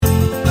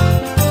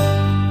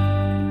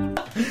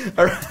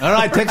All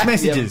right, text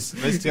messages.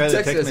 Yeah. Let's go to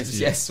the text messages.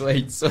 Yes,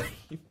 sweet.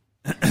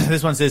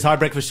 This one says, "Hi,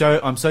 Breakfast Show.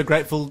 I'm so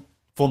grateful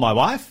for my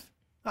wife."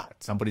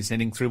 Somebody's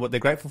sending through what they're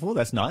grateful for.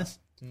 That's nice.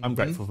 I'm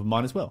grateful for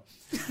mine as well.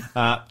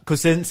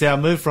 Because since our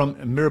move from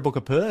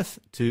Mirrabooka, Perth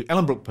to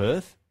Ellenbrook,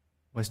 Perth,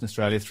 Western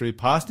Australia, through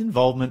past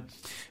involvement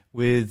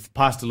with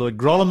Pastor Lloyd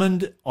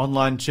Grollemond,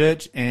 online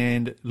church,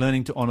 and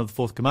learning to honour the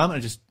fourth commandment.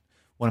 I just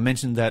want to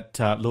mention that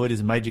Lloyd is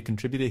a major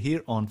contributor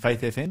here on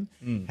Faith FM,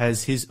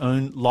 has his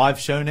own live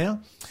show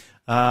now.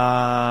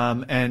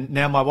 And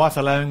now my wife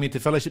allowing me to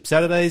fellowship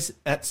Saturdays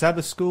at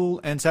Sabbath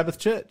School and Sabbath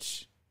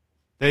Church.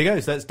 There you go.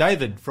 So that's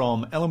David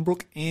from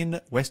Ellenbrook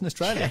in Western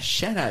Australia. Yeah,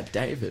 shout out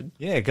David.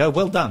 Yeah, go.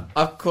 Well done.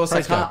 Of course,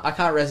 Praise God. I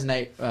can't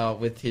resonate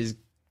with his,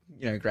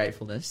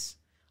 gratefulness.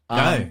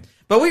 No.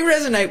 But we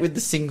resonate with the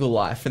single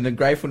life and the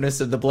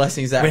gratefulness of the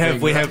blessings that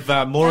We have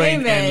Maureen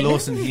Amen. and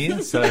Lawson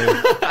here, so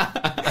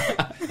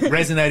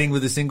resonating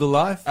with the single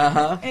life.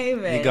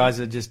 Amen. You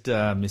guys are just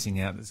missing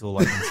out. That's all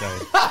I can say.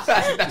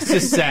 It's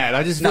just sad.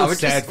 I just feel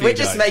sad for you we're guys.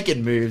 just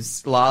making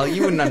moves, Lyle.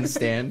 You wouldn't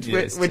understand. Yeah,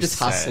 it's we're just just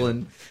sad.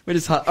 hustling. We're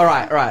just all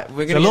right.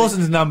 We're So gonna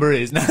Lawson's number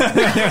is all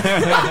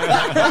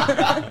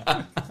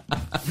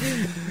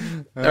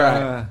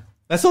right.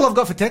 That's all I've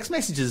got for text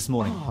messages this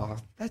morning. Oh,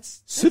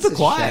 that's Super a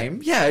quiet.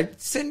 shame. Yeah,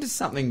 send us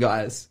something,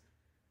 guys.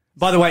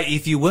 By the way,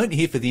 if you weren't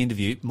here for the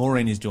interview,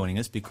 Maureen is joining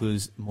us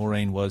because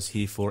Maureen was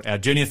here for our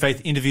Journey of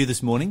Faith interview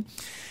this morning,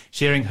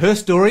 sharing her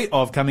story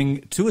of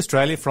coming to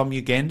Australia from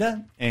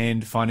Uganda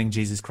and finding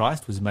Jesus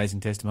Christ. Was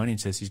amazing testimony,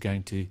 and says she's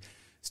going to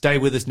stay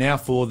with us now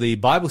for the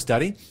Bible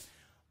study.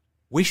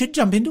 We should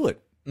jump into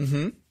it.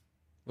 Mm-hmm.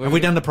 Have we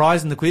done the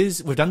prize and the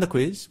quiz? We've done the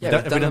quiz. Yeah,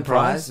 Have we've we done the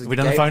prize. Have we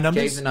done the phone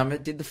numbers? Gave the number.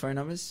 Did the phone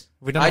numbers?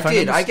 We done the phone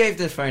did. numbers? I gave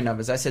the phone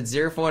numbers. I said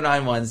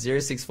 0491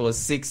 064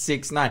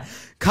 669.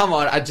 Come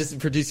on,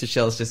 producer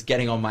Shell's just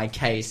getting on my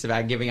case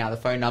about giving out the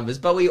phone numbers,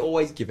 but we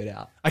always give it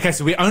out. Okay,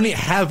 so we only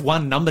have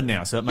one number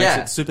now, so it makes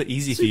it super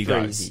easy for you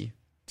Super guys. easy.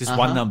 Just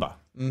one number.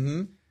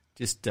 Mm-hmm.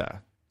 Just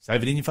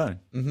save it in your phone.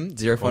 Mm-hmm.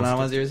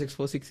 0491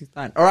 064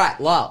 669. All right,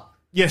 Lyle.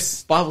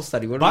 Yes. Bible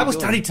study. What are Bible we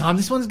doing? study time.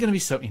 This one's going to be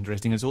so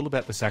interesting. It's all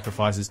about the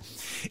sacrifices.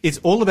 It's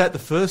all about the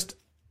first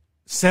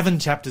 7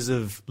 chapters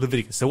of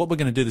Leviticus. So what we're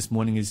going to do this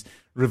morning is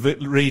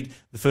read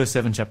the first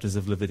 7 chapters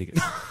of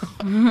Leviticus.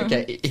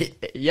 Okay.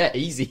 Yeah,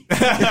 easy.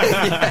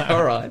 Yeah,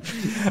 all right.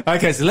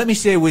 Okay, so let me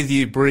share with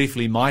you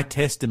briefly my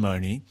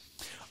testimony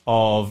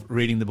of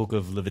reading the book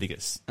of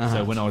Leviticus.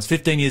 So when I was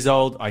 15 years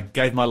old, I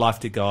gave my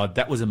life to God.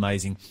 That was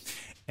amazing.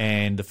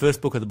 And the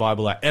first book of the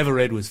Bible I ever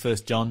read was 1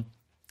 John,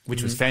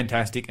 which was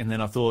fantastic. And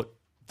then I thought,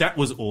 that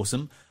was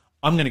awesome.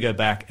 I'm going to go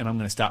back and I'm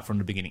going to start from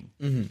the beginning.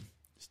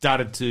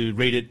 Started to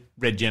read it,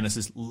 read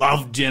Genesis,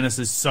 loved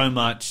Genesis so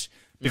much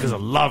because I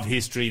love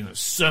history and there's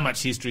so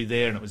much history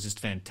there and it was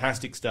just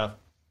fantastic stuff.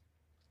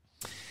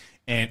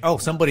 And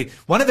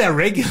one of our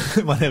regular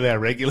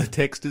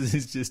texters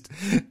is just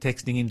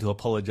texting in to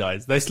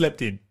apologise. They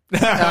slept in.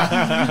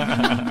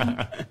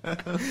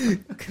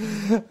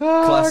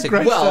 Classic.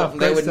 Great Well, stuff, they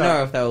great would stuff.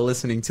 know if they were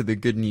listening to the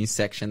good news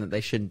section that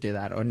they shouldn't do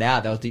that, or now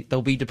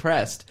they'll be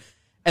depressed.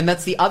 And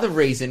that's the other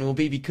reason will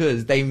be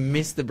because they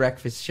missed the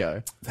breakfast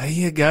show. There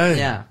you go.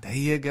 Yeah. There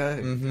you go.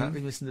 Can't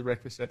be listening to the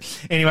breakfast show.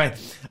 Anyway,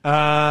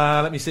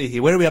 let me see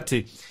here. Where are we up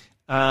to?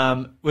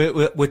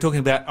 We're talking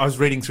about, I was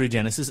reading through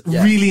Genesis,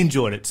 really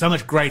enjoyed it. So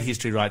much great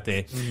history right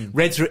there.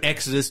 Read through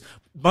Exodus.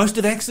 Most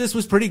of Exodus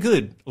was pretty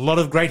good. A lot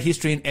of great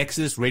history in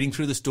Exodus, reading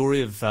through the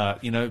story of,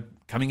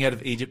 coming out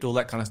of Egypt, all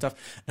that kind of stuff.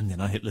 And then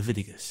I hit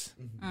Leviticus.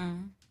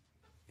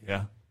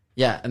 Yeah.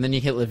 Yeah, and then you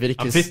hit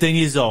Leviticus. I'm 15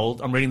 years old.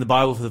 I'm reading the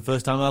Bible for the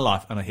first time in my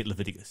life, and I hit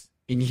Leviticus.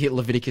 And you hit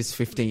Leviticus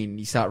 15.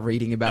 You start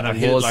reading about And I the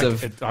hit it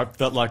laws like, I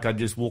felt like I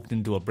just walked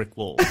into a brick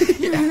wall.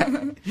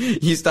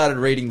 You started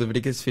reading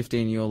Leviticus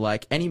 15. And you were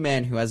like, any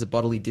man who has a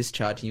bodily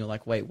discharge, and you're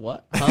like, wait,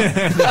 what? Huh?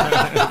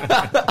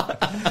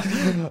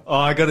 Oh,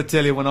 I got to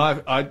tell you, when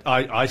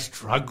I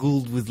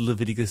struggled with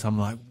Leviticus, I'm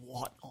like,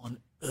 what on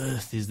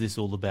earth is this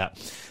all about?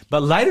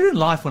 But later in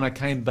life, when I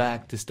came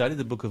back to study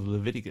the book of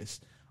Leviticus,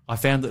 I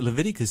found that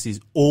Leviticus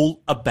is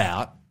all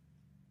about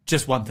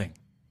just one thing,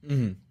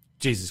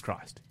 Jesus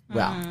Christ.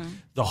 Wow.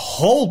 The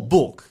whole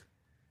book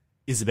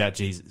is about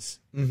Jesus.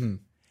 And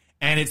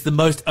it's the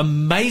most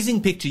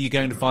amazing picture you're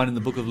going to find in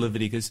the book of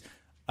Leviticus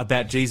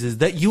about Jesus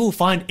that you will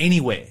find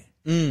anywhere.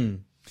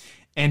 And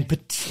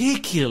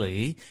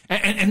particularly,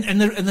 and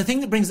the thing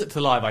that brings it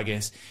to life, I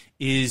guess,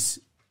 is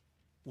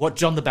what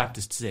John the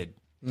Baptist said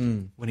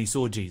when he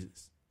saw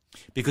Jesus.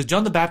 Because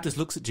John the Baptist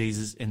looks at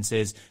Jesus and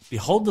says,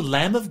 "Behold the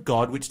Lamb of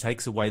God which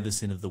takes away the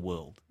sin of the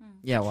world."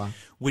 Yeah, wow.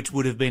 Which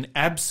would have been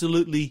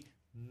absolutely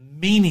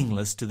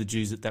meaningless to the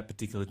Jews at that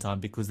particular time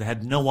because they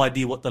had no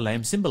idea what the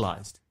lamb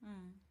symbolized.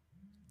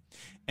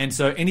 And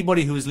so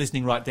anybody who was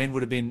listening right then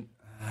would have been,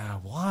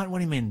 what? What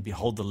do you mean,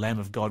 behold the Lamb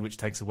of God which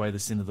takes away the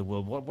sin of the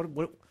world? What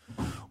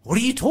are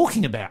you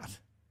talking about?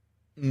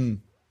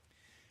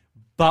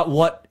 But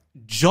what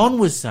John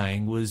was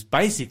saying was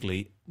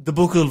basically the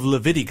book of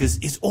Leviticus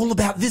is all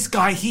about this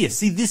guy here.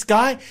 See this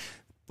guy?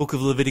 Book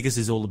of Leviticus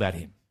is all about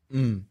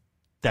him.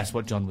 That's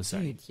what John was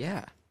saying. Dude,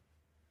 yeah.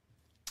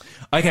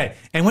 Okay,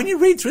 and when you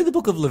read through the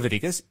book of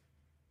Leviticus,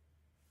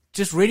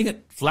 just reading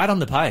it flat on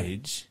the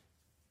page,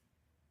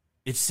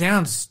 it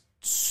sounds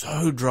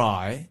so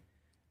dry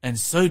and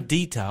so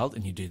detailed,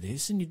 and you do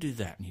this and you do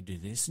that and you do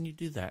this and you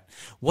do that.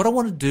 What I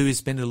want to do is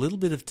spend a little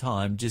bit of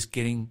time just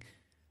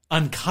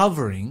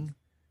uncovering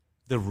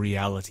the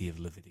reality of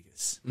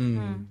Leviticus.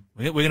 We're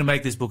going to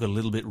make this book a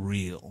little bit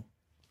real.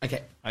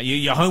 Okay.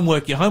 Your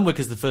homework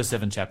is the first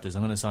 7 chapters.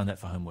 I'm going to assign that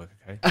for homework.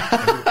 Okay.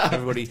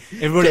 Everybody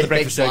at the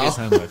breakfast show gets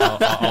homework.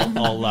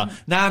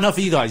 Nah, not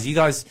for you guys. You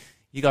guys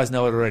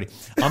know it already.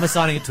 I'm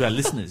assigning it to our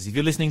listeners. If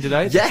you're listening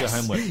today, that's your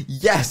homework.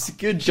 Yes.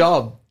 Good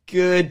job.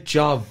 Good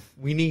job.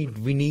 We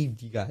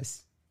need you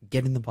guys.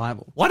 Get in the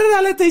Bible. Why did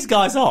I let these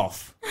guys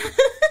off?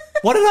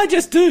 What did I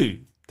just do?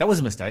 That was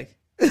a mistake.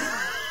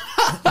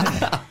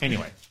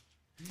 Anyway.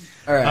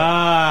 All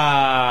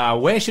right.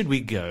 Where should we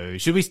go?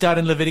 Should we start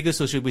in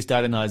Leviticus or should we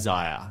start in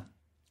Isaiah?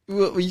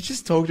 Well, you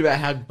just talked about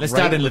how Let's great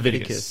start in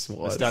Leviticus. was.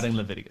 Let's start in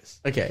Leviticus.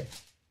 Okay.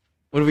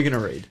 What are we going to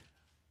read?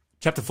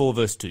 Chapter 4,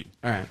 verse 2.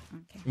 All right.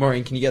 Okay.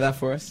 Maureen, can you get that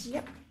for us?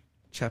 Yep.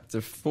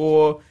 Chapter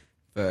 4,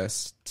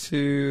 verse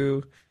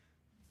 2.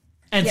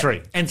 And Yep.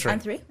 3. And 3.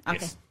 And 3? Okay.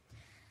 Yes.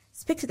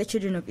 Speak to the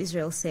children of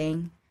Israel,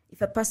 saying,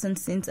 if a person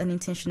sins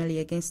unintentionally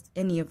against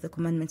any of the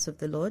commandments of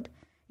the Lord,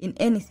 in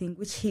anything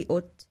which he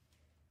ought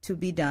to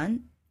be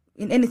done,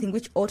 in anything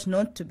which ought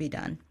not to be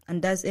done,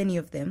 and does any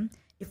of them,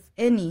 if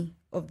any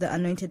of the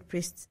anointed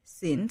priests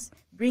sins,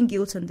 bring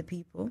guilt on the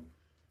people,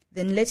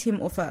 then let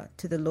him offer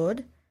to the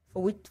Lord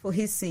for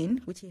his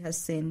sin which he has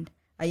sinned,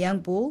 a young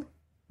bull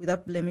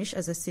without blemish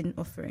as a sin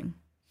offering.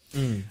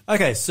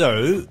 Okay,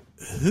 so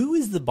who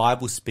is the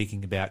Bible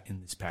speaking about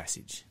in this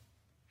passage?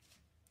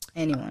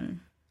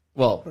 Anyone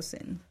Well, who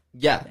sinned.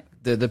 yeah,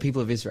 the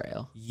people of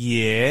Israel.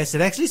 Yes,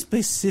 it actually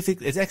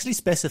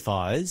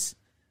specifies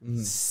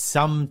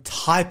some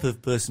type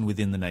of person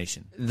within the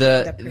nation.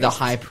 The priest.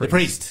 high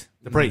priest.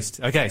 The priest.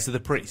 Okay, so the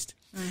priest.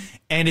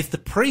 And if the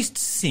priest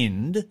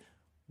sinned,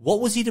 what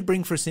was he to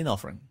bring for a sin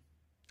offering?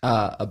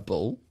 A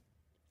bull.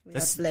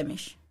 Without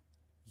blemish.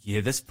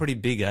 Yeah, that's pretty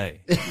big, eh?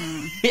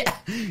 Yeah,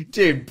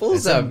 dude, bulls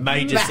It's a are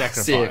major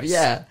massive. sacrifice.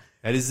 Yeah.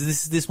 That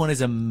is, this one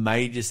is a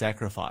major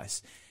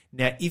sacrifice.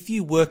 Now, if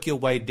you work your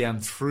way down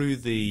through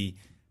the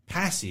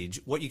passage,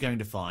 what you're going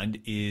to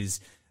find is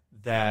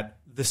that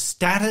the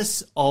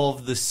status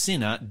of the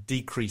sinner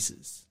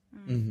decreases.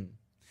 Mm-hmm.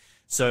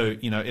 So,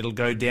 it'll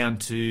go down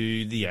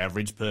to the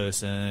average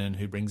person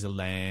who brings a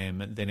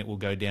lamb, and then it will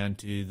go down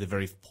to the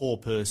very poor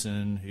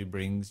person who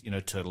brings,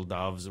 turtle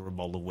doves or a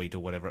bowl of wheat or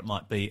whatever it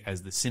might be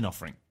as the sin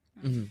offering.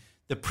 Mm-hmm.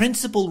 The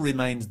principle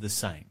remains the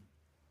same.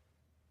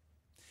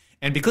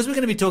 And because we're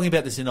going to be talking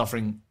about the sin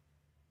offering,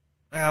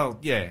 well,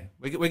 yeah,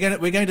 we're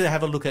going to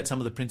have a look at some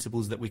of the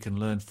principles that we can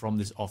learn from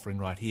this offering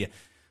right here.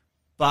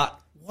 But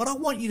what I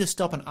want you to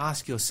stop and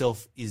ask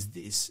yourself is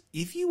this.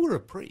 If you were a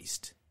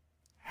priest,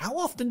 how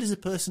often does a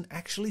person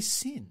actually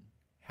sin?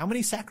 How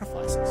many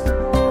sacrifices?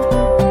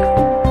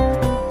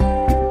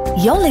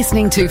 You're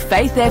listening to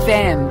Faith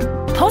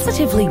FM,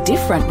 positively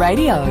different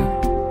radio.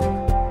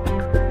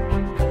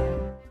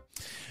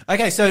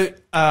 Okay, so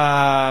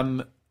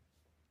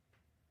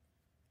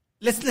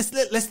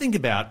let's think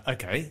about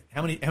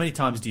how many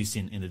times do you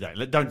sin in a day?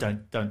 Don't be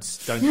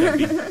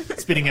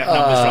spitting out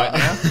numbers right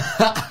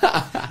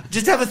now.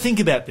 Just have a think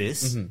about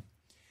this. Mm-hmm.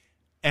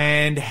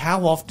 And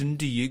how often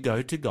do you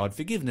go to God for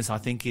forgiveness? I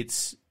think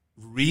it's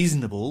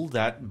reasonable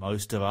that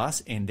most of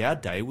us end our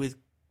day with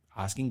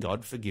asking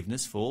God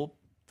forgiveness for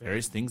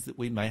various things that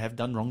we may have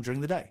done wrong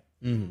during the day.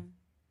 Mm.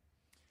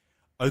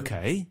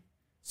 Okay,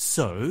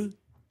 so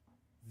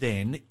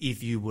then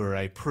if you were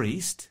a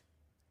priest,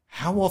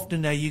 how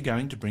often are you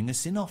going to bring a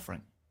sin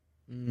offering?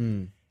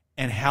 Mm.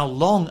 And how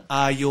long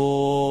are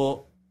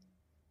your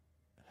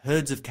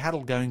herds of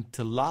cattle going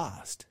to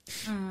last?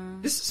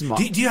 This is my...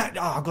 Do you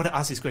I've got to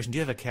ask this question. Do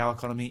you have a cow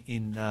economy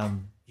in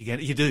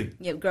Uganda? You do?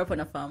 Yeah, grew up on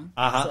a farm.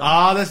 Uh-huh. So.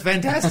 Oh, that's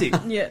fantastic.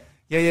 Yeah.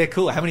 Yeah,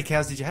 cool. How many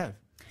cows did you have?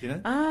 Do you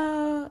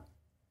know?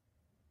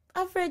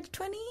 Average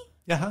 20.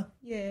 Uh-huh.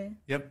 Yeah.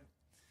 Yep.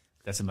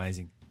 That's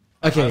amazing.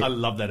 Okay. I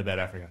love that about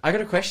Africa. I got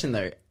a question,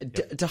 though.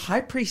 Yep. Do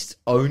high priests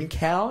own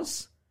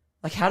cows?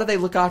 Like, how do they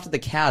look after the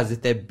cows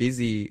if they're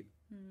busy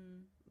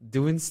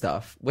doing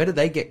stuff? Where do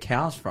they get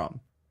cows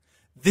from?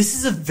 This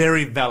is a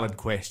very valid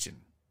question.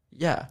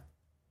 Yeah.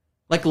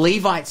 Like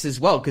Levites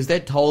as well, because they're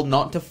told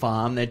not to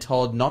farm. They're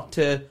told not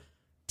to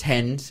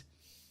tend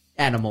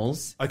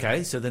animals.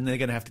 Okay, so then they're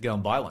going to have to go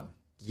and buy one.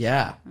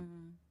 Yeah.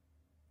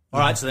 All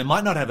right, so they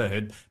might not have a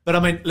herd. But, I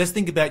mean, let's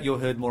think about your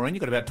herd, Maureen.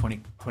 You've got about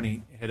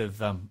 20 head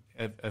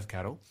of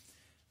cattle.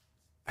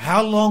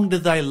 How long do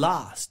they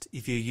last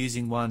if you're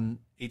using one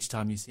each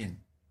time you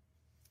sin?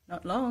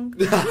 Not long.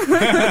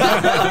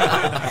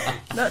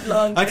 Not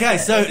long. Okay,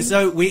 so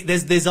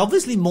there's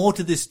obviously more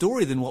to this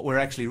story than what we're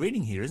actually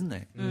reading here, isn't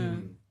there?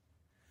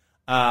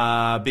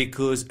 Mm.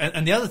 Because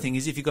and the other thing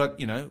is, if you've got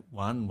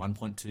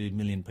 1.2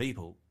 million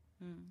people,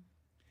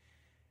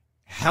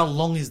 how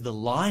long is the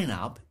line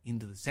up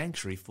into the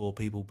sanctuary for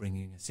people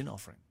bringing a sin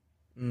offering?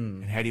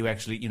 And how do you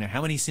actually,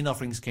 how many sin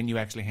offerings can you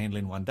actually handle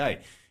in one day?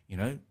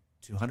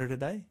 200 a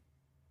day.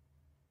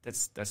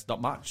 That's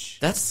not much.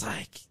 That's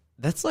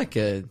like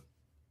a,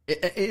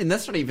 and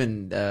that's not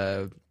even.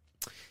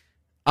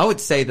 I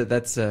would say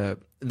that's a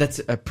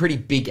pretty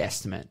big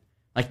estimate.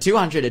 Like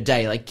 200 a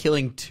day, like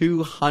killing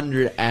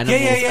 200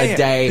 animals a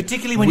day.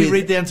 Particularly when you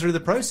read down through the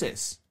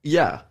process.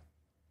 Yeah.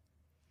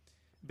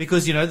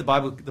 Because, you know, the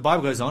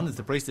Bible goes on, as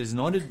the priest is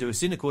anointed to do a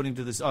sin according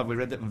to this. Oh, we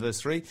read that in verse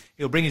 3.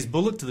 He'll bring his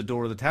bullock to the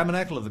door of the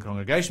tabernacle of the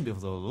congregation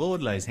before the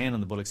Lord, lay his hand on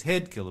the bullock's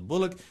head, kill the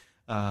bullock.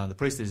 The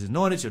priest is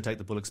anointed, shall take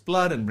the bullock's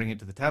blood and bring it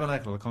to the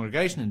tabernacle of the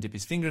congregation and dip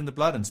his finger in the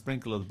blood and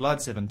sprinkle of the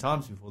blood 7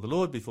 times before the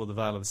Lord, before the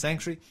veil of the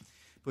sanctuary.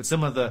 Put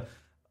some of the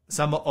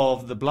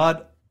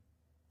blood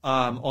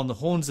on the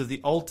horns of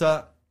the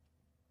altar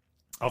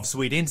of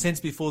sweet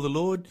incense before the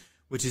Lord,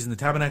 which is in the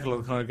tabernacle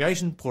of the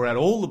congregation. Pour out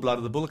all the blood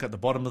of the bullock at the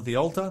bottom of the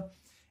altar.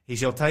 He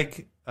shall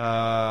take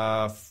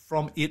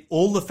from it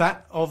all the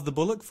fat of the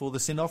bullock for the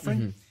sin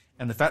offering,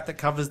 and the fat that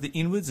covers the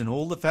inwards, and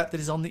all the fat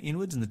that is on the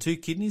inwards, and the 2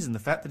 kidneys, and the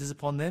fat that is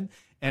upon them,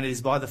 and it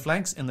is by the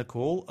flanks and the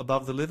caul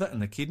above the liver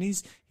and the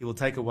kidneys. He will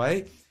take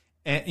away,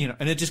 and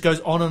and it just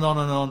goes on and on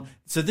and on.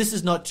 So this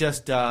is not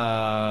just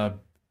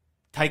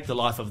take the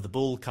life of the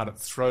bull, cut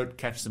its throat,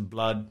 catch some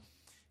blood,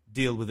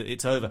 deal with it.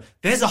 It's over.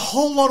 There's a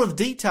whole lot of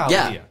detail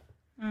here.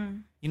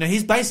 You know,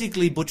 he's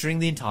basically butchering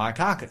the entire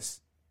carcass.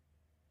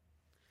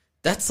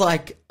 That's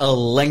like a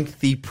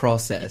lengthy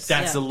process.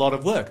 That's a lot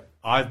of work.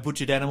 I've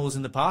butchered animals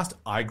in the past.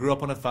 I grew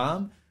up on a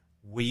farm.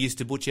 We used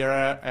to butcher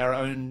our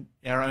own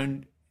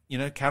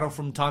cattle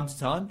from time to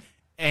time,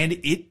 and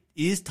it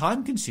is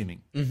time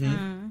consuming.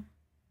 And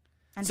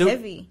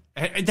heavy.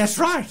 That's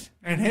right,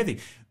 and heavy.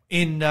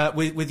 In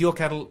with your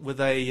cattle, were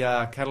they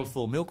cattle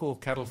for milk or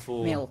cattle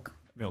for Milk.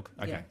 Milk.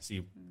 Okay, Yeah. so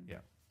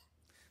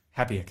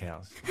happier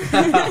cows.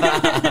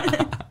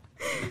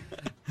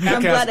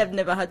 I'm glad I've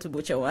never had to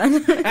butcher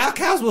one. Our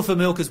cows were for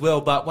milk as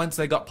well, but once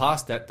they got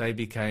past that, they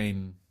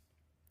went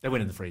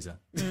in the freezer.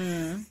 Which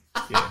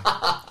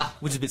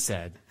is a bit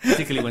sad,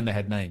 particularly when they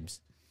had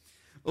names.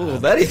 Oh,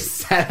 that is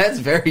sad. That's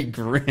very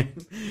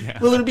grim. Yeah.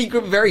 Well, it'll be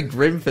very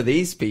grim for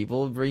these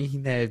people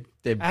bringing their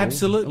bulls.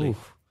 Absolutely.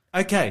 Oof.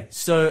 Okay,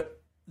 so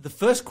the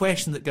first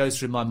question that goes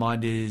through my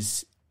mind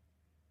is,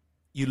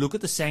 you look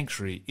at the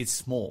sanctuary, it's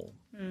small.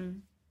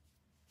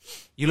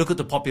 You look at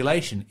the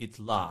population, it's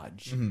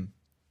large.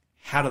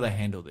 How do they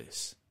handle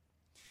this?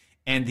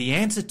 And the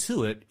answer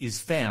to it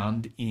is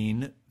found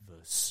in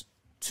verse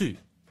 2.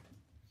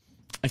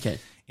 Okay.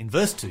 In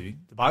verse 2,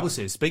 the Bible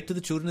says, "Speak to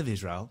the children of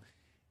Israel,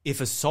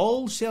 if a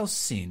soul shall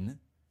sin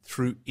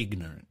through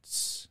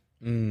ignorance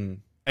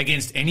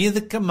against any of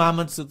the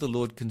commandments of the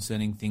Lord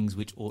concerning things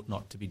which ought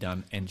not to be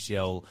done, and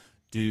shall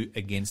do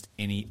against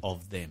any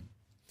of them."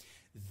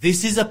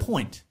 This is a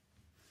point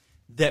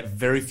that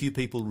very few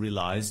people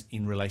realize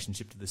in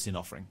relationship to the sin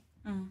offering.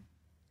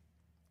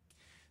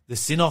 The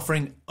sin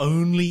offering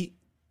only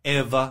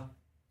ever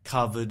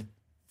covered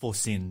for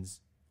sins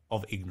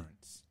of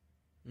ignorance.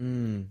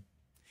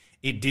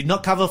 It did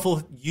not cover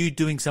for you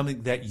doing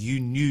something that you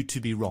knew to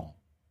be wrong.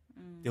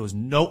 There was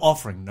no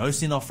offering, no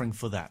sin offering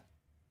for that.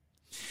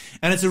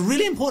 And it's a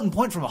really important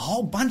point from a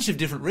whole bunch of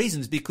different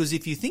reasons, because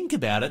if you think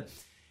about it,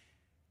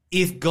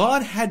 if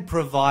God had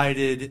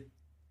provided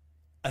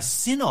a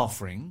sin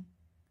offering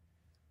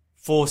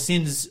for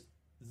sins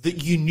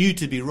that you knew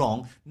to be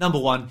wrong, number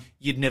one,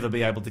 you'd never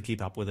be able to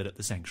keep up with it at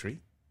the sanctuary,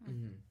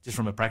 just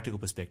from a practical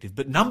perspective.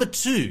 But number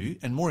two,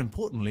 and more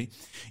importantly,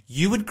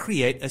 you would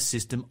create a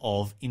system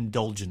of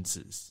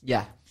indulgences.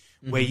 Yeah.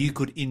 Where you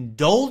could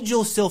indulge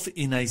yourself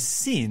in a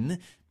sin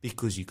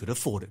because you could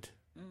afford it.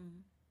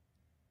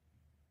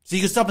 So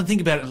you could stop and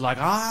think about it like,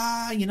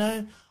 I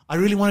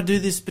really want to do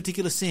this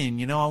particular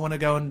sin. I want to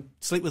go and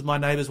sleep with my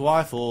neighbour's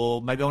wife,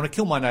 or maybe I want to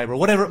kill my neighbour, or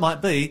whatever it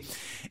might be.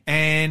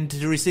 And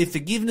to receive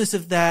forgiveness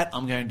of that,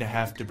 I'm going to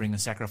have to bring a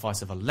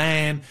sacrifice of a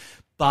lamb.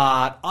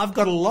 But I've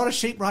got a lot of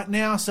sheep right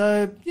now,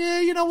 so yeah,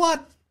 you know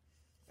what?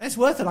 It's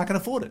worth it. I can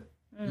afford it.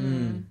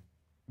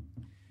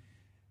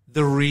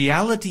 The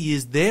reality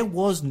is there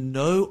was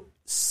no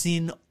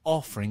sin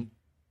offering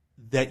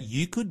that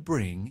you could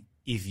bring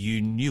if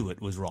you knew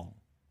it was wrong.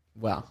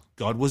 Wow.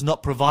 God was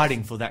not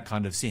providing for that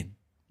kind of sin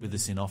with the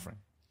sin offering.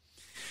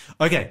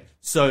 Okay,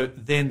 so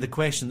then the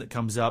question that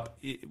comes up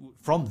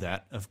from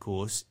that, of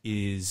course,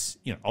 is,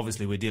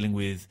 obviously we're dealing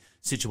with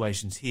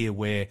situations here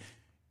where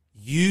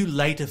you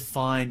later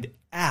find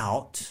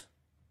out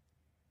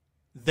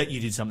that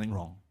you did something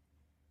wrong.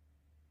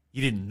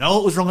 You didn't know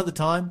it was wrong at the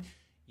time.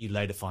 You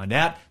later find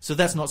out. So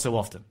that's not so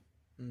often.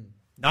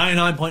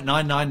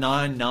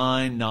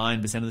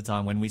 99.99999% of the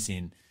time when we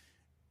sin,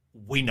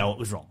 we know it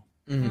was wrong.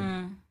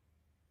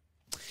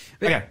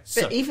 But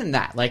even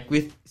that, like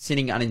with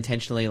sinning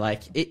unintentionally,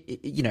 like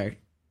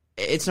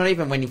it's not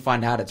even when you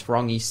find out it's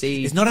wrong. You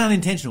see, it's not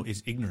unintentional;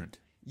 it's ignorant.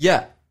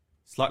 Yeah,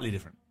 slightly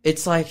different.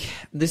 It's like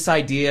this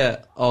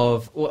idea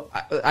of. Well,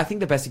 I think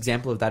the best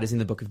example of that is in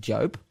the book of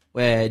Job,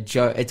 where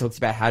it talks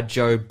about how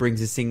Job brings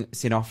a sin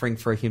offering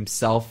for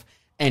himself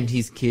and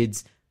his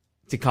kids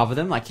to cover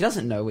them. Like, he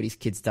doesn't know what his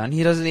kid's done.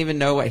 He doesn't even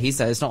know what he's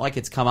done. It's not like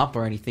it's come up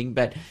or anything,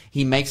 but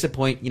he makes a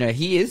point. You know,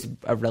 he is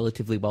a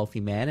relatively wealthy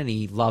man and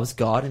he loves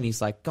God, and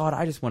he's like, God,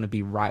 I just want to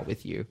be right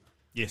with you.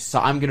 Yes. So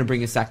I'm going to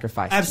bring a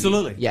sacrifice.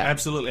 Absolutely. To you. Yeah.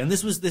 Absolutely. And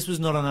this was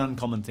not an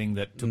uncommon thing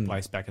that took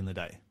place back in the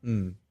day.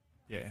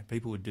 Yeah,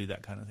 people would do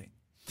that kind of thing.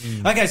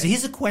 Okay, so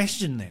here's a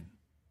question then.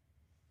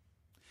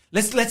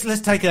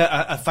 Let's take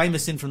a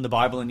famous sin from the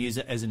Bible and use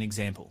it as an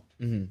example.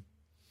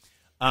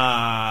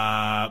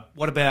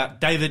 What about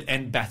David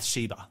and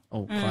Bathsheba?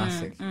 Oh,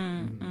 classic.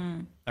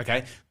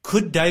 Okay,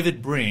 could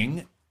David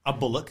bring a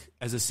bullock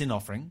as a sin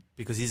offering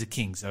because he's a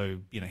king? So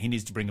he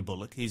needs to bring a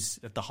bullock. He's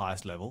at the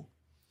highest level.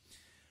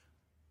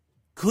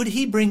 Could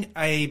he bring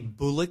a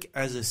bullock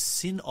as a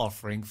sin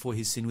offering for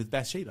his sin with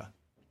Bathsheba?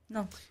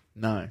 No.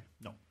 No.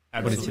 No,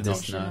 What is absolutely it? not.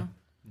 This? No.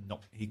 No,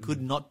 he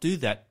could not do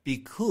that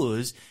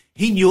because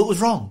he knew it was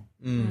wrong.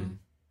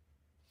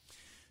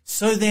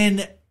 So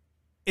then,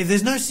 if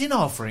there's no sin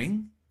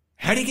offering,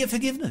 how do you get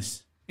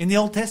forgiveness in the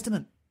Old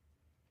Testament?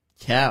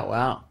 Yeah,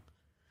 wow.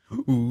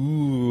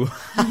 Ooh.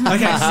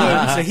 Okay,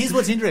 so here's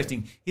what's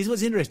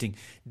interesting.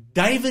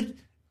 David,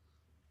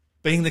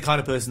 being the kind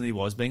of person that he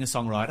was, being a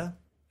songwriter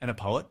and a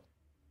poet,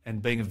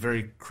 and being a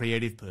very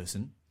creative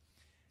person,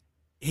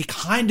 he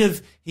kind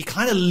of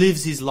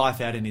lives his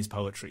life out in his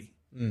poetry.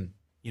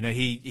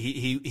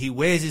 He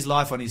wears his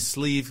life on his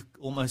sleeve,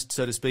 almost,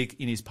 so to speak,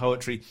 in his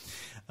poetry.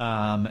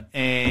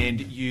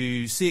 And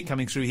you see it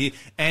coming through here.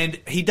 And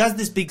he does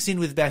this big sin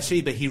with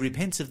Bathsheba. He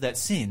repents of that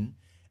sin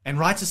and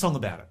writes a song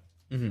about it.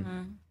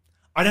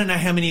 I don't know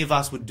how many of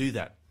us would do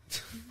that.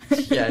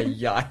 Yeah,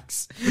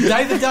 yikes.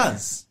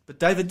 But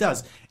David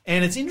does.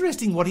 And it's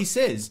interesting what he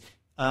says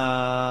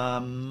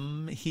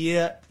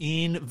here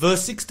in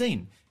verse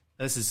 16.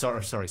 This is,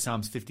 sorry,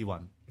 Psalms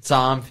 51.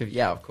 Psalm 50,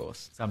 yeah, of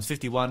course. Psalms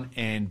 51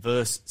 and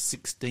verse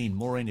 16.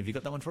 Maureen, have you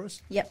got that one for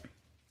us? Yep.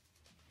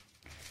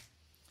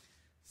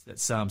 So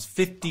that's Psalms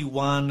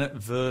 51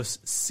 verse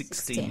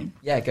 16.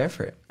 Yeah, go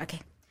for it. Okay.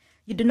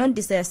 You do not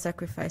desire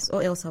sacrifice,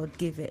 or else I would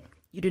give it.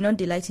 You do not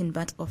delight in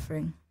burnt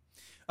offering.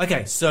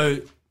 Okay, so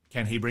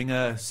can he bring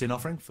a sin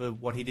offering for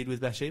what he did with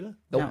Bathsheba?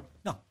 No.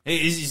 No.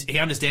 He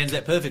understands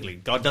that perfectly.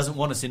 God doesn't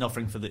want a sin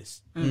offering for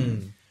this.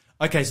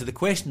 Okay, so the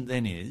question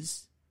then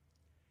is,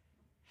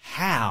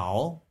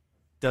 how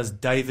does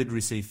David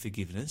receive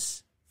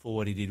forgiveness for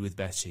what he did with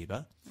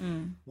Bathsheba?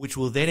 Which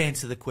will then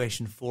answer the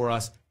question for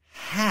us,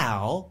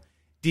 how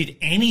did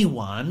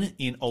anyone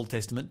in Old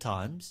Testament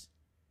times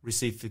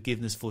receive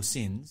forgiveness for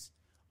sins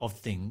of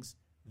things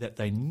that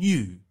they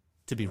knew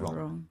to be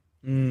wrong?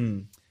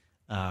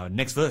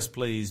 Next verse,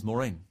 please,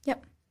 Maureen.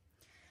 Yep.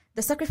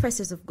 The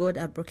sacrifices of God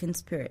are broken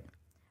spirit,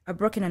 a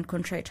broken and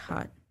contrite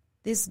heart.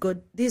 This,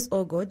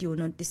 O God, you will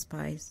not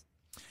despise.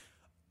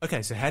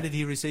 Okay, so how did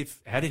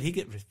he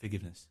get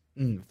forgiveness?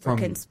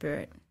 Broken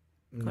spirit,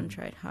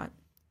 contrite heart.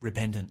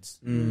 Repentance.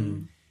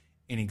 In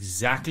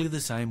exactly the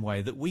same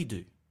way that we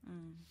do.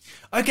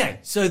 Okay,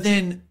 so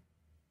then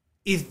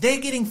if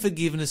they're getting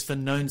forgiveness for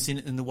known sin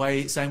in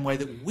the same way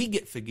that we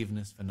get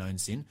forgiveness for known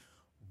sin,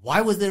 why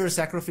was there a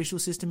sacrificial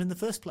system in the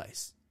first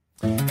place?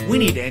 We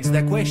need to answer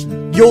that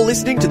question. You're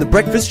listening to the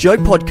Breakfast Show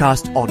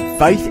podcast on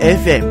Faith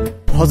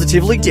FM.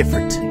 Positively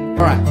different.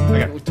 All right.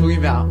 Okay. We're talking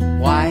about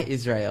why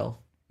Israel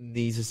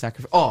needs a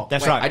sacrifice. Oh,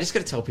 that's wait, right. I just got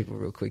to tell people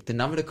real quick. The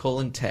number to call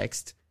and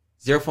text,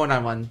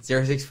 0491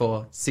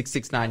 064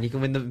 669. You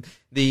can win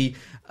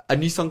a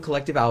New Song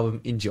Collective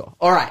album, Endure.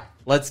 All right,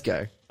 let's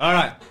go. All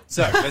right,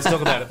 so let's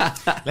talk about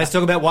it. Let's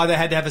talk about why they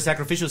had to have a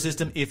sacrificial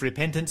system if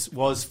forgiveness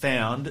was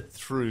found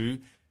through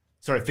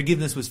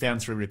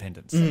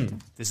repentance.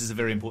 This is a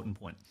very important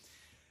point.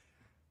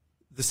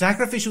 The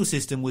sacrificial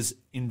system was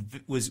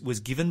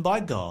given by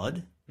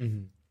God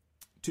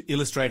to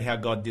illustrate how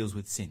God deals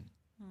with sin.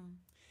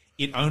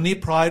 It only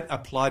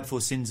applied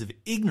for sins of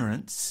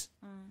ignorance,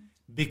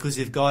 because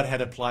if God had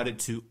applied it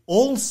to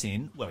all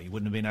sin, well, you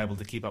wouldn't have been able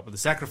to keep up with the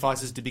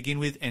sacrifices to begin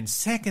with, and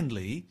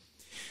secondly,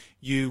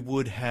 you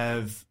would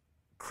have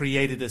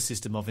created a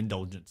system of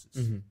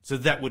indulgences. So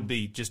that would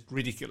be just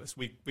ridiculous.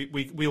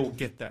 We all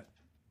get that.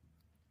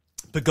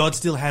 But God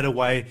still had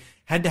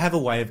to have a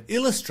way of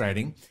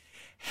illustrating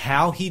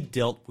how he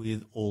dealt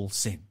with all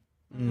sin.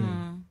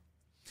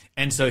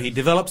 And so he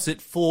develops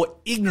it for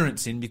ignorant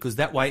sin, because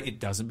that way it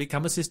doesn't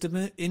become a system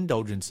of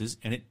indulgences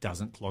and it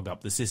doesn't clog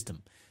up the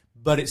system.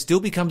 But it still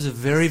becomes a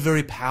very,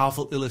 very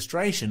powerful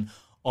illustration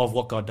of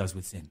what God does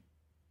with sin.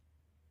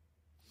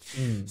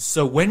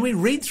 So when we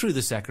read through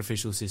the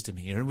sacrificial system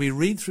here and we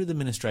read through the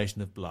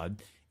ministration of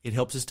blood, it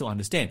helps us to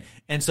understand.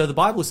 And so the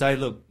Bible will say,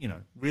 look,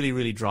 really,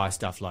 really dry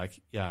stuff like,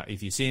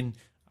 if you sin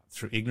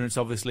through ignorance,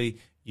 obviously,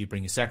 you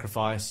bring a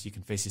sacrifice, you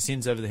confess your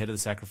sins over the head of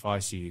the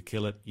sacrifice, you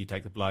kill it, you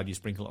take the blood, you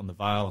sprinkle it on the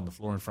veil, on the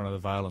floor in front of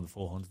the veil, on the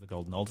four horns of the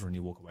golden altar, and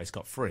you walk away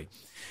scot-free.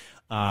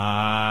 To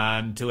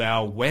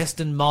our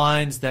Western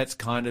minds, that's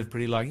kind of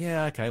pretty like,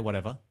 yeah, okay,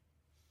 whatever.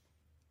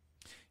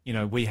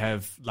 We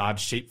have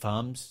large sheep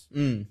farms.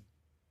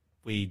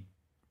 We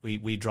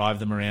drive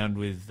them around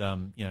with,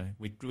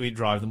 we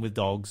drive them with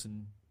dogs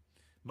and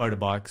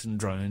motorbikes and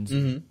drones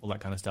and all that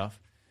kind of stuff.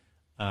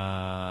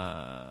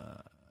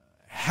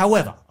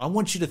 However, I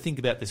want you to think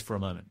about this for a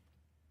moment.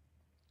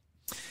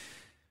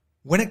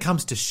 When it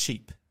comes to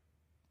sheep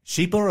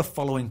are a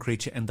following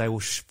creature and they will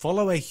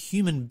follow a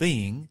human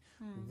being.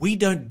 We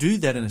don't do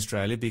that in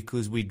Australia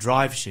because we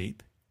drive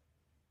sheep.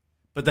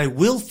 But they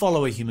will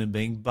follow a human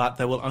being, but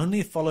they will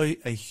only follow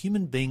a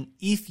human being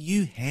if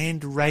you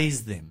hand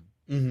raise them.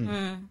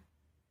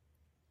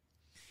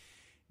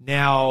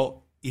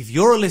 Now, if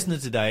you're a listener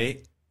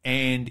today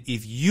and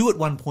if you at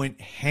one point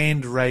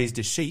hand raised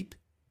a sheep,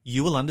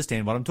 you will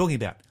understand what I'm talking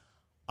about.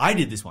 I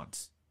did this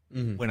once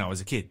when I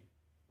was a kid.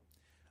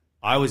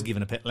 I was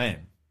given a pet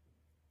lamb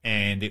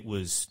and it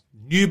was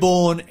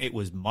newborn. It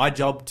was my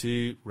job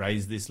to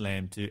raise this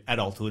lamb to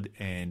adulthood,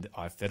 and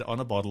I fed it on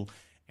a bottle,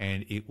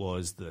 and it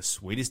was the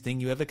sweetest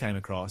thing you ever came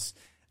across.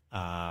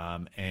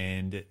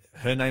 And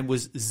her name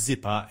was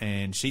Zipper,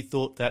 and she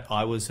thought that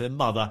I was her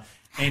mother,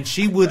 and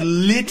she would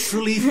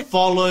literally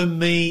follow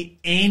me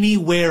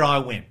anywhere I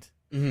went.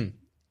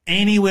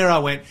 Anywhere I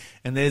went,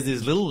 and there's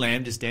this little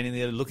lamb just standing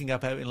there looking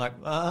up at me like,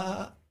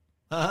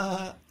 you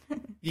going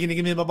to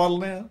give me my bottle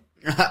now?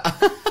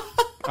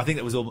 I think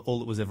that was all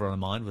that was ever on her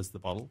mind was the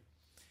bottle.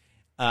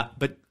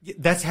 But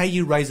that's how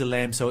you raise a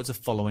lamb, so it's a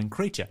following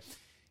creature.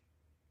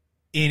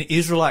 In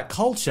Israelite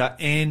culture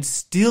and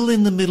still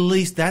in the Middle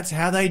East, that's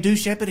how they do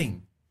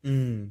shepherding.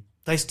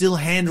 They still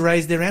hand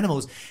raise their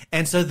animals.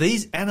 And so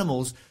these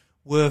animals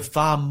were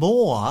far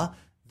more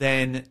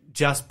than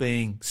just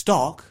being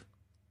stock.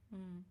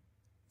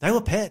 They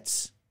were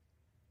pets.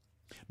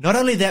 Not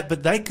only that,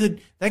 but they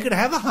could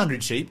have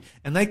 100 sheep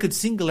and they could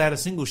single out a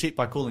single sheep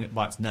by calling it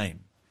by its name.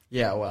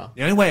 Yeah, well.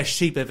 The only way a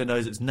sheep ever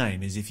knows its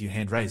name is if you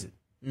hand raise it.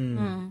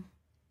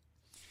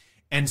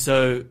 And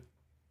so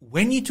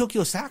when you took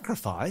your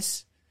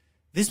sacrifice,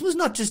 this was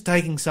not just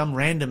taking some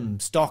random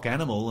stock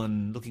animal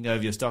and looking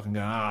over your stock and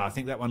going, I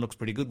think that one looks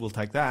pretty good, we'll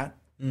take that.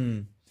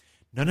 No.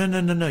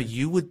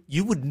 You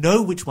would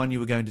know which one you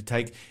were going to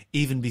take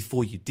even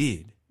before you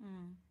did.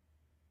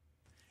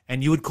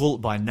 And you would call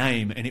it by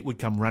name and it would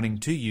come running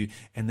to you,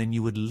 and then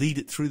you would lead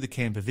it through the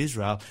camp of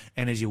Israel.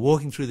 And as you're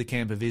walking through the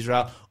camp of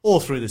Israel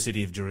or through the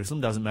city of Jerusalem,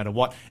 doesn't matter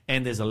what,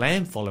 and there's a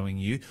lamb following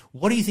you,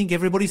 what do you think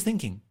everybody's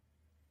thinking?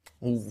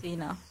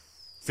 Finna,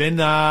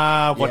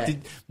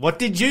 what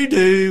did you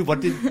do?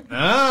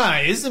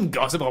 Here's some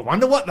gossip. I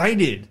wonder what they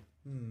did.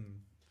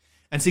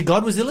 And see,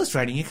 God was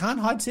illustrating you can't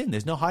hide sin.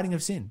 There's no hiding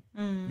of sin.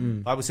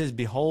 The Bible says,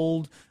 be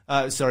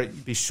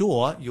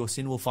sure your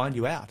sin will find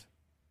you out.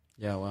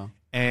 Yeah, well.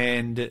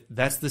 And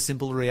that's the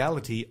simple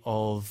reality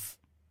of,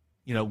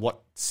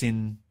 what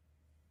sin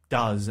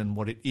does and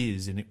what it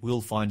is, and it will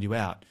find you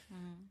out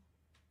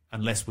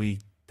unless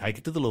we take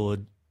it to the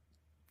Lord,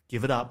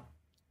 give it up,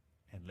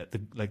 and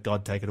let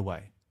God take it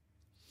away.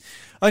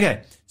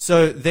 Okay,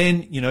 so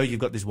then, you've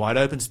got this wide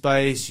open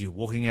space, you're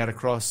walking out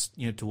across,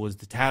 towards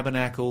the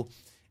tabernacle,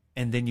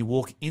 and then you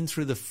walk in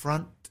through the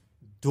front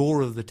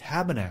door of the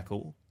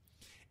tabernacle,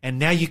 and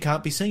now you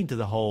can't be seen to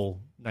the whole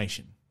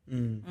nation.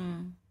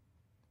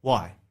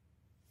 Why?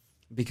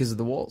 Because of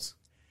the walls.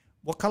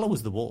 What colour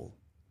was the wall?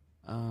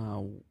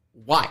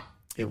 White.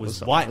 It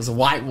was white. It was a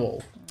white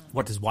wall.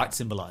 What does white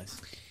symbolise?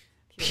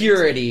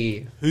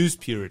 Purity. Whose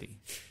purity?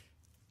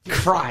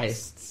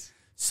 Christ's.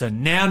 So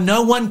now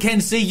no one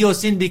can see your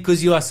sin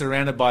because you are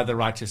surrounded by the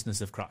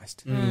righteousness of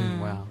Christ.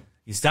 Wow.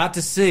 You start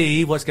to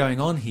see what's going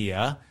on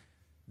here.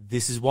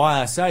 This is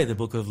why I say the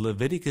book of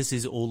Leviticus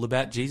is all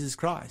about Jesus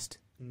Christ.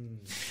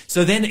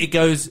 So then it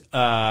goes,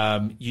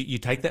 you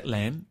take that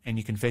lamb and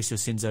you confess your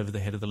sins over the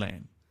head of the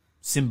lamb.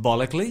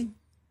 Symbolically,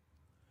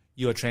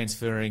 you are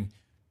transferring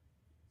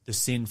the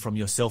sin from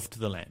yourself to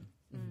the lamb.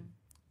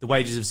 The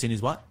wages of sin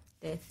is what?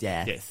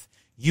 Death.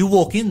 You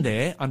walk in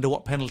there, under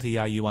what penalty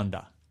are you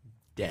under?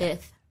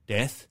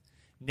 Death.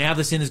 Now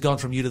the sin has gone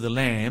from you to the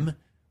lamb.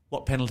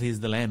 What penalty is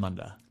the lamb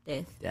under?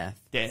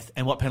 Death.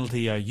 And what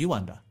penalty are you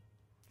under?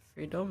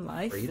 Freedom,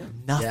 life.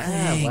 Nothing.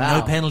 Yeah, wow.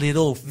 No penalty at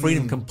all.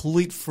 Freedom,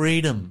 complete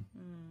freedom.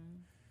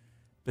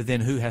 But then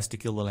who has to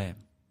kill the lamb?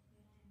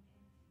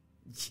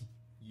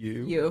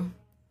 You.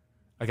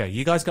 Okay,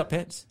 you guys got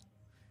pets?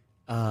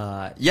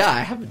 Yeah, I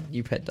have a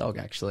new pet dog,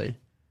 actually.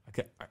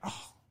 Okay.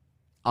 Oh.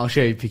 I'll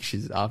show you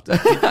pictures after.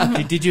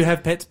 Did you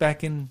have pets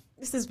back in...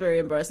 This is very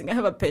embarrassing. I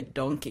have a pet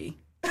donkey.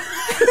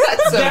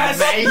 That's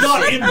amazing.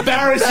 not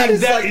embarrassing.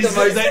 That is like the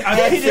most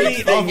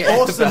epitome thing of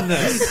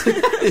awesomeness.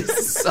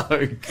 It's so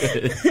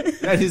good.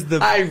 That is the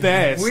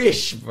best. I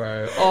wish,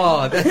 bro.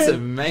 Oh, that's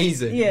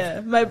amazing.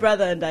 Yeah, my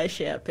brother and I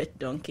share a pet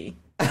donkey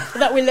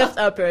that we left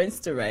our parents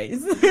to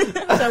raise.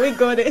 So we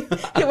got it.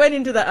 He went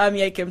into the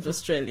army. I came to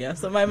Australia.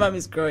 So my mom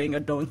is growing a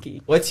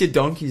donkey. What's your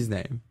donkey's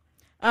name?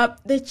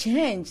 They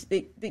changed.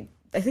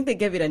 I think they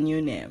gave it a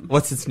new name.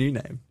 What's its new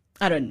name?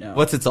 I don't know.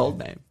 What's its old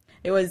name?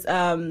 It was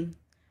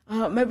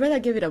my brother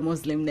gave it a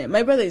Muslim name.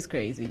 My brother is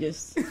crazy.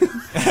 Just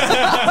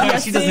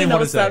she doesn't even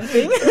want to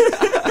say.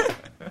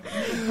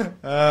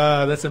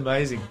 That's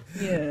amazing.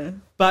 Yeah.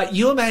 But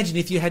you imagine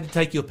if you had to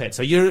take your pet.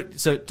 So I'm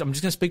just going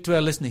to speak to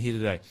our listener here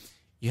today.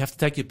 You have to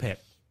take your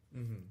pet.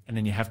 And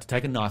then you have to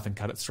take a knife and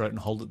cut its throat and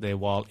hold it there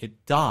while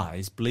it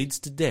dies, bleeds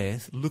to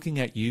death, looking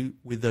at you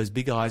with those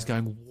big eyes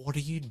going, what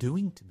are you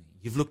doing to me?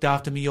 You've looked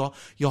after me your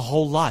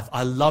whole life.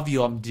 I love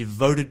you. I'm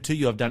devoted to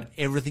you. I've done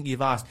everything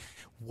you've asked.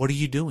 What are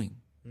you doing?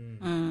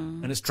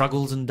 And it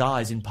struggles and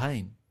dies in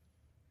pain.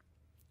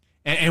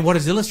 And what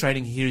it's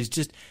illustrating here is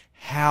just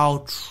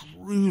how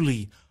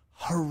truly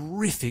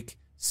horrific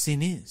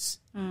sin is.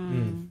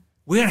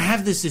 We don't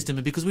have this system,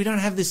 and because we don't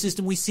have this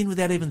system, we sin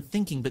without even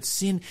thinking, but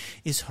sin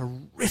is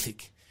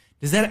horrific.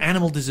 Does that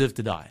animal deserve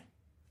to die?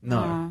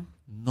 No.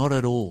 Not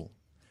at all.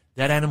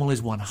 That animal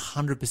is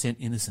 100%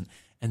 innocent,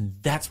 and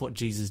that's what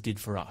Jesus did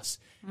for us.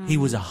 He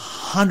was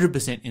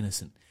 100%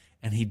 innocent,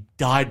 and he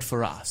died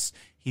for us.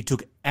 He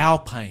took our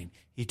pain.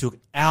 He took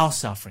our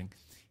suffering.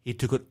 He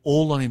took it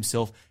all on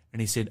himself, and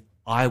he said,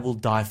 I will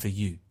die for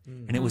you.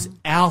 And it was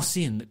our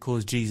sin that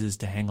caused Jesus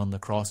to hang on the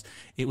cross.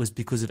 It was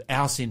because of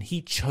our sin.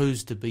 He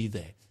chose to be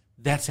there.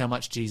 That's how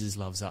much Jesus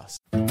loves us.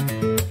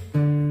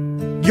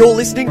 You're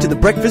listening to the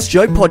Breakfast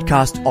Show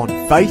podcast on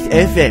Faith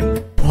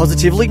FM.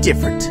 Positively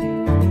different.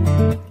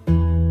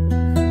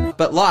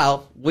 But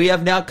Lyle, we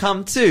have now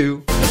come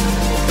to...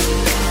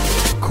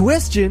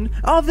 Question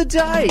of the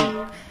day.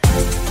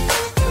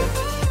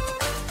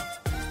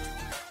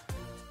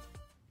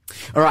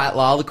 All right,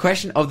 Lyle, the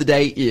question of the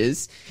day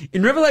is,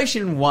 in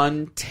Revelation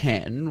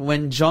 1:10,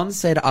 when John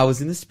said, I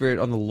was in the Spirit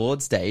on the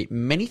Lord's Day,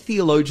 many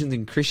theologians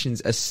and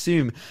Christians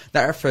assume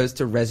that refers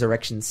to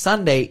Resurrection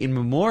Sunday in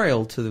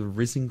memorial to the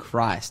risen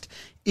Christ.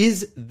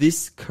 Is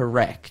this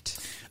correct?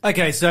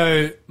 Okay,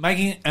 so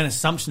making an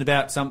assumption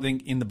about something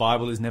in the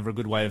Bible is never a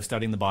good way of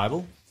studying the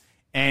Bible.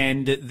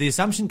 And the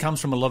assumption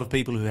comes from a lot of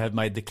people who have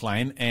made the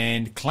claim,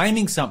 and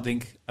claiming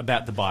something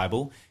about the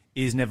Bible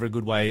is never a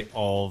good way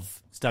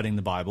of studying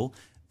the Bible.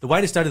 The way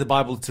to study the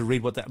Bible is to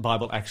read what that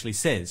Bible actually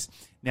says.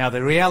 Now,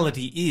 the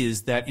reality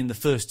is that in the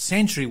first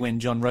century, when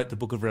John wrote the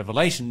book of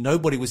Revelation,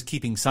 nobody was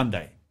keeping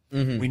Sunday.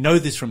 We know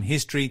this from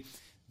history.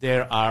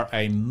 There are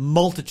a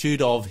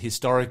multitude of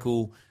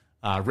historical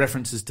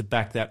references to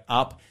back that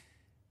up.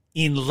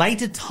 In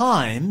later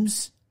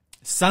times,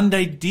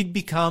 Sunday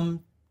did come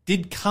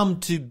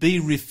to be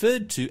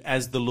referred to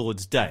as the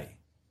Lord's Day.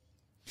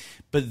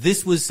 But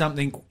this was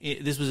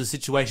a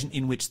situation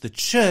in which the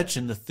church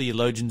and the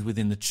theologians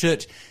within the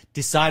church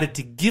decided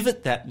to give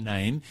it that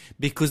name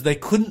because they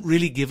couldn't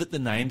really give it the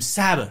name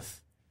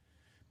Sabbath.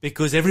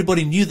 Because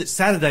everybody knew that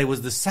Saturday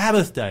was the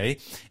Sabbath day,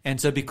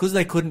 and so because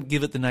they couldn't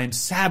give it the name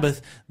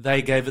Sabbath,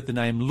 they gave it the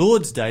name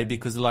Lord's Day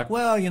because they're like,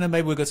 well,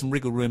 maybe we've got some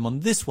wriggle room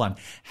on this one.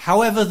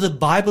 However, the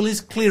Bible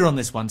is clear on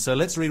this one, so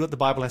let's read what the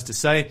Bible has to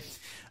say.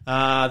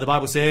 The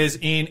Bible says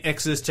in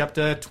Exodus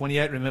chapter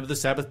 28, remember the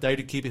Sabbath day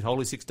to keep it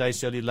holy. 6 days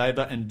shall you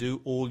labor and do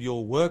all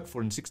your work.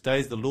 For in 6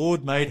 days the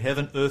Lord made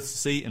heaven, earth,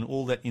 sea, and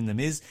all that in them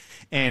is,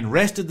 and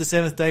rested the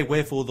seventh day.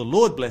 Wherefore the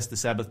Lord blessed the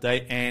Sabbath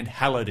day and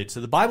hallowed it.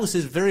 So the Bible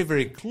says very,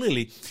 very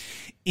clearly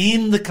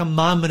in the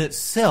commandment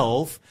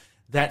itself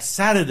that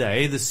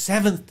Saturday, the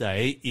seventh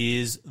day,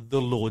 is the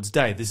Lord's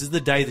day. This is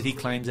the day that he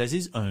claims as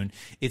his own.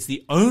 It's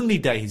the only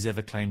day he's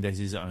ever claimed as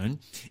his own.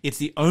 It's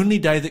the only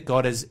day that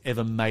God has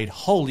ever made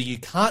holy. You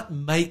can't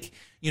make,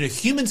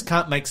 humans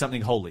can't make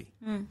something holy.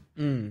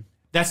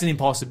 That's an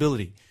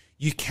impossibility.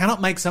 You cannot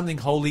make something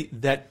holy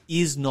that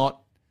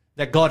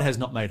God has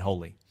not made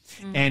holy.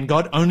 And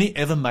God only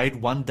ever made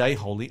one day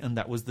holy, and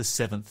that was the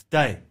seventh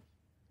day.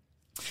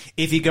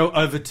 If you go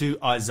over to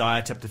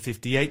Isaiah chapter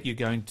 58, you're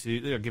going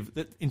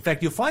to in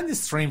fact, you'll find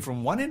this theme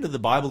from one end of the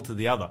Bible to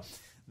the other.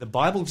 The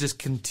Bible just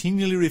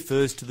continually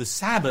refers to the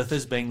Sabbath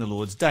as being the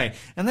Lord's day.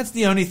 And that's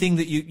the only thing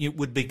that you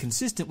would be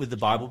consistent with the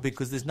Bible,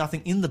 because there's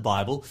nothing in the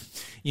Bible,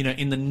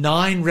 in the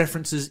 9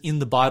 references in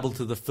the Bible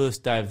to the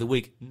first day of the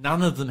week,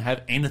 none of them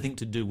have anything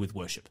to do with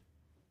worship.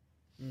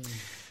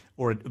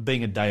 Or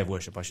being a day of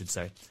worship, I should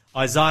say.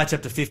 Isaiah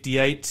chapter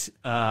 58,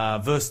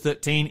 verse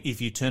 13, if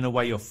you turn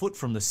away your foot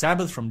from the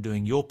Sabbath, from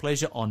doing your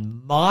pleasure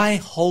on my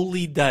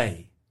holy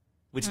day.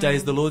 Which day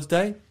is the Lord's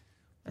day?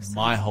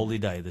 My holy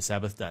day, the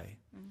Sabbath day.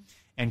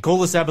 And call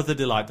the Sabbath a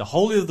delight, the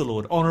holy of the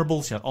Lord,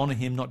 honourable, shall honour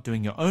him, not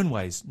doing your own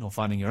ways, nor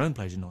finding your own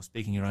pleasure, nor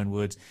speaking your own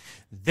words.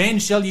 Then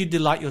shall you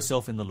delight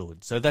yourself in the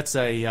Lord. So that's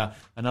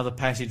another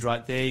passage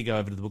right there. You go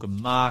over to the book of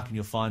Mark, and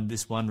you'll find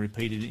this one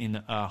repeated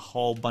in a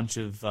whole bunch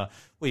of,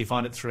 you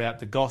find it throughout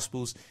the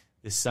Gospels,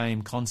 the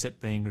same concept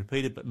being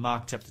repeated. But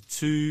Mark chapter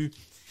 2,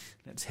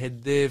 let's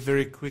head there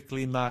very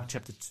quickly. Mark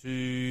chapter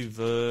 2,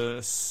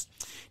 verse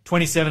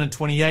 27 and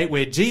 28,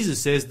 where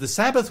Jesus says, the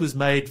Sabbath was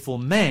made for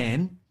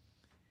man,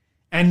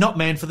 and not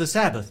man for the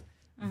Sabbath.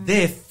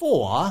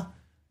 Therefore,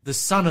 the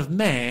Son of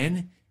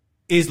Man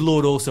is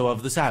Lord also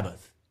of the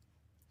Sabbath.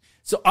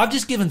 So I've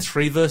just given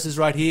 3 verses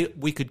right here.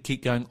 We could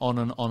keep going on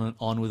and on and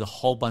on with a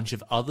whole bunch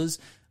of others.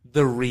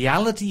 The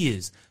reality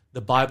is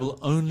the Bible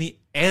only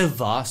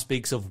ever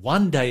speaks of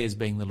one day as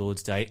being the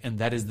Lord's day, and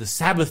that is the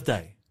Sabbath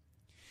day.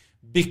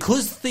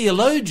 Because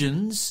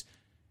theologians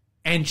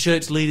and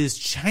church leaders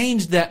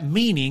changed that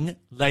meaning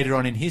later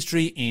on in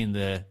history in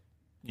the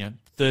 3rd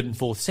and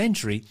 4th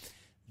century,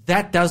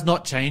 That does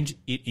not change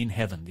it in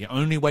heaven. The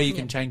only way you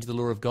can change the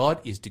law of God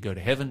is to go to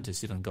heaven, to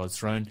sit on God's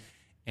throne,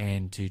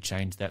 and to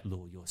change that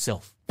law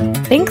yourself.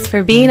 Thanks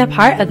for being a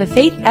part of the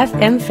Faith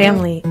FM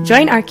family.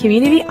 Join our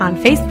community on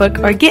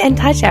Facebook or get in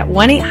touch at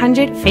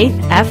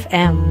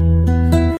 1-800-FAITH-FM.